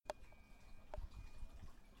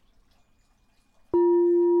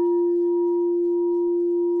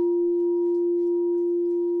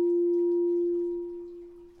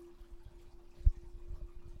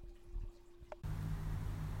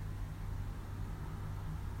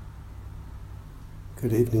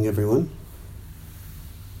Good evening, everyone.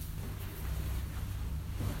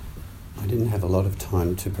 I didn't have a lot of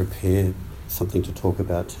time to prepare something to talk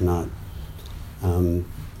about tonight,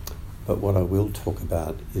 but what I will talk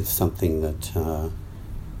about is something that I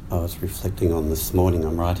was reflecting on this morning.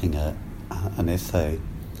 I'm writing an essay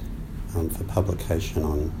for publication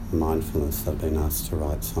on mindfulness that I've been asked to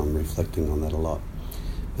write, so I'm reflecting on that a lot.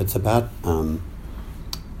 It's about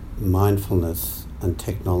mindfulness and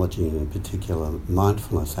technology, and in particular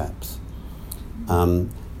mindfulness apps.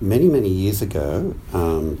 Many years ago,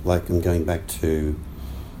 like I'm going back to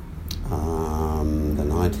the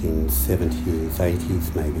 1970s,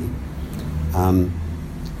 80s maybe,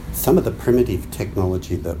 some of the primitive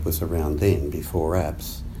technology that was around then, before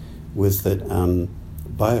apps, was that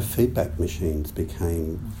biofeedback machines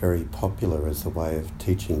became very popular as a way of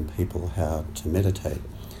teaching people how to meditate.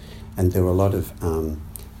 And there were a lot of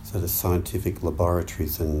sort of scientific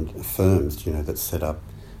laboratories and firms, that set up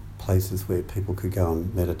places where people could go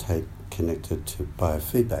and meditate connected to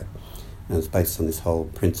biofeedback. And it's based on this whole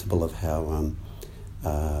principle of how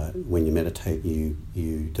when you meditate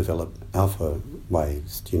you develop alpha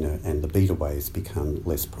waves, and the beta waves become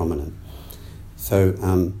less prominent. So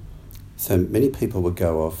many people would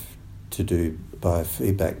go off to do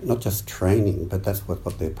biofeedback, not just training, but that's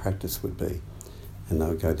what their practice would be. And they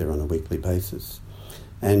would go there on a weekly basis.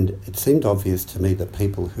 And it seemed obvious to me that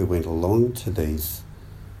people who went along to these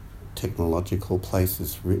technological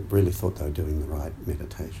places really thought they were doing the right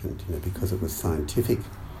meditation, because it was scientific.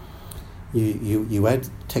 You add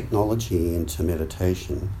technology into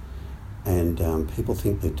meditation, and people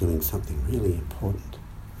think they're doing something really important,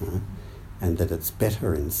 right? And that it's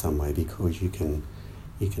better in some way because you can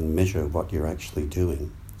measure what you're actually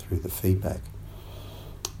doing through the feedback.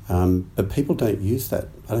 But people don't use that.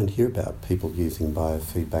 I don't hear about people using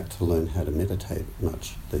biofeedback to learn how to meditate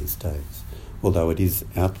much these days, although it is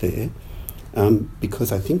out there,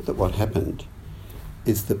 because I think that what happened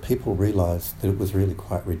is that people realised that it was really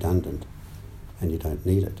quite redundant and you don't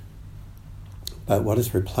need it. But what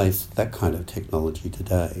has replaced that kind of technology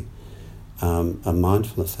today are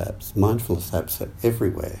mindfulness apps. Mindfulness apps are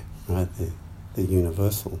everywhere, right? They're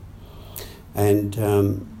universal. And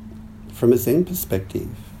from a Zen perspective,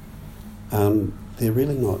 they're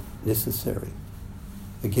really not necessary.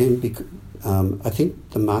 Again, I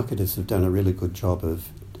think the marketers have done a really good job of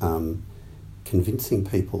convincing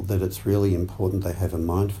people that it's really important they have a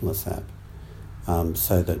mindfulness app,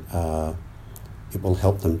 so that it will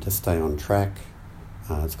help them to stay on track.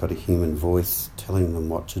 It's got a human voice telling them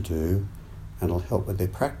what to do, and it'll help with their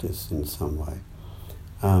practice in some way.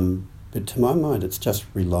 But to my mind, it's just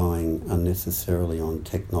relying unnecessarily on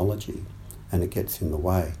technology, and it gets in the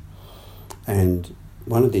way. And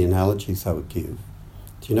one of the analogies I would give,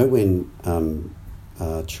 do you know when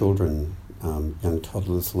children, young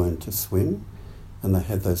toddlers, learn to swim and they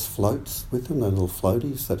have those floats with them, those little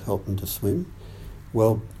floaties that help them to swim?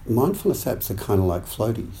 Well, mindfulness apps are kind of like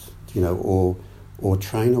floaties, or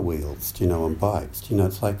trainer wheels, on bikes.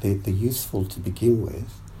 It's like they're useful to begin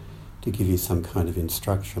with, to give you some kind of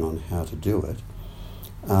instruction on how to do it.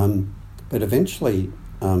 But eventually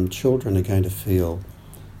children are going to feel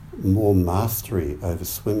more mastery over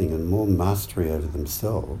swimming and more mastery over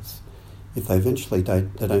themselves if they eventually they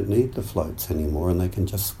don't need the floats anymore and they can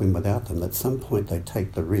just swim without them. At some point they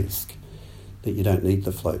take the risk that you don't need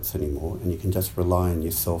the floats anymore and you can just rely on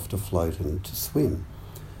yourself to float and to swim.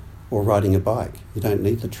 Or riding a bike, you don't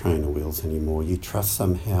need the trainer wheels anymore. You trust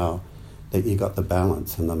somehow that you got the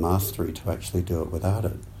balance and the mastery to actually do it without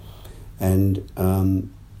it. And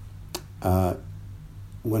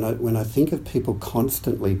when I think of people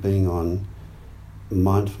constantly being on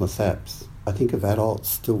mindfulness apps, I think of adults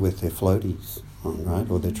still with their floaties on, right,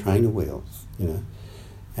 or their trainer wheels,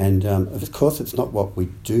 And of course it's not what we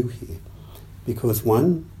do here, because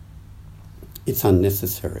one, it's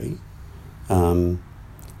unnecessary.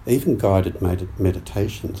 Even guided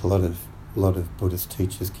meditations, a lot of Buddhist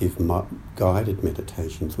teachers give guided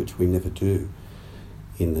meditations, which we never do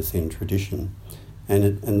in the Zen tradition.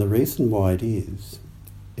 And the reason why it is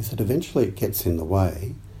that eventually it gets in the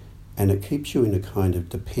way and it keeps you in a kind of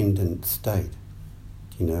dependent state,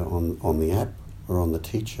 on the app or on the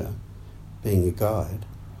teacher being a guide.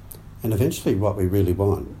 And eventually what we really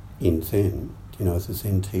want in Zen, as a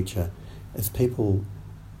Zen teacher, is people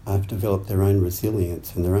have developed their own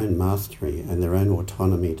resilience and their own mastery and their own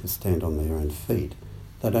autonomy to stand on their own feet.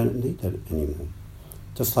 They don't need that anymore.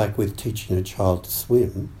 Just like with teaching a child to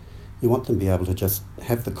swim, you want them to be able to just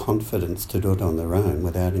have the confidence to do it on their own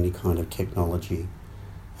without any kind of technology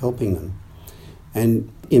helping them.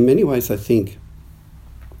 And in many ways, I think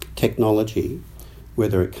technology,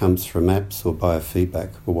 whether it comes from apps or biofeedback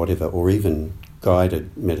or whatever, or even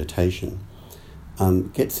guided meditation,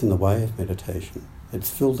 gets in the way of meditation. It's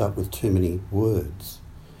filled up with too many words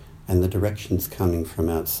and the direction's coming from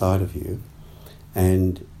outside of you.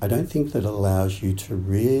 And I don't think that it allows you to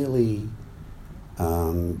really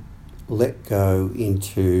let go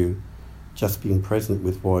into just being present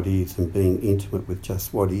with what is and being intimate with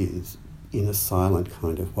just what is in a silent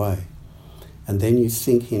kind of way. And then you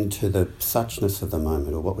sink into the suchness of the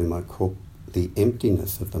moment, or what we might call the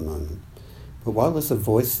emptiness of the moment. But while there's a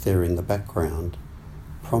voice there in the background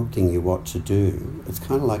prompting you what to do, it's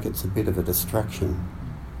kind of like it's a bit of a distraction,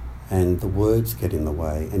 and the words get in the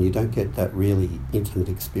way and you don't get that really intimate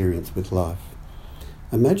experience with life.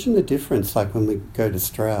 Imagine the difference, like when we go to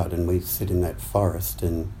Stroud and we sit in that forest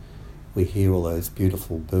and we hear all those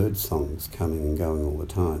beautiful bird songs coming and going all the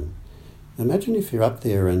time. Imagine if you're up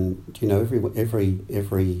there and, you know,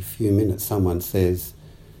 every few minutes someone says,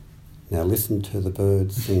 now listen to the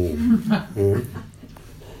birds singing.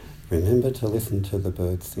 Remember to listen to the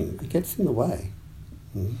birds sing. It gets in the way.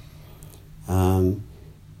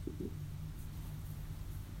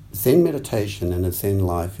 Zen meditation and a Zen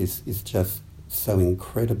life is just so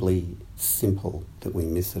incredibly simple that we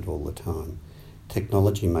miss it all the time.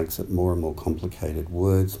 Technology makes it more and more complicated.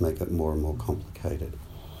 Words make it more and more complicated.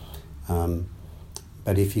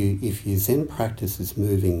 But if your Zen practice is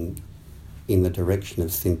moving in the direction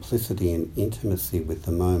of simplicity and intimacy with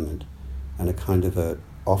the moment, and a kind of a,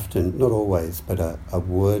 often, not always, but a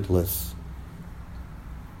wordless,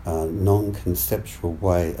 non-conceptual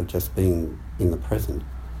way of just being in the present,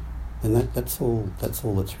 then that's all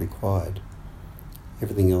that's required.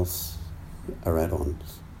 Everything else are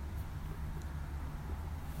add-ons.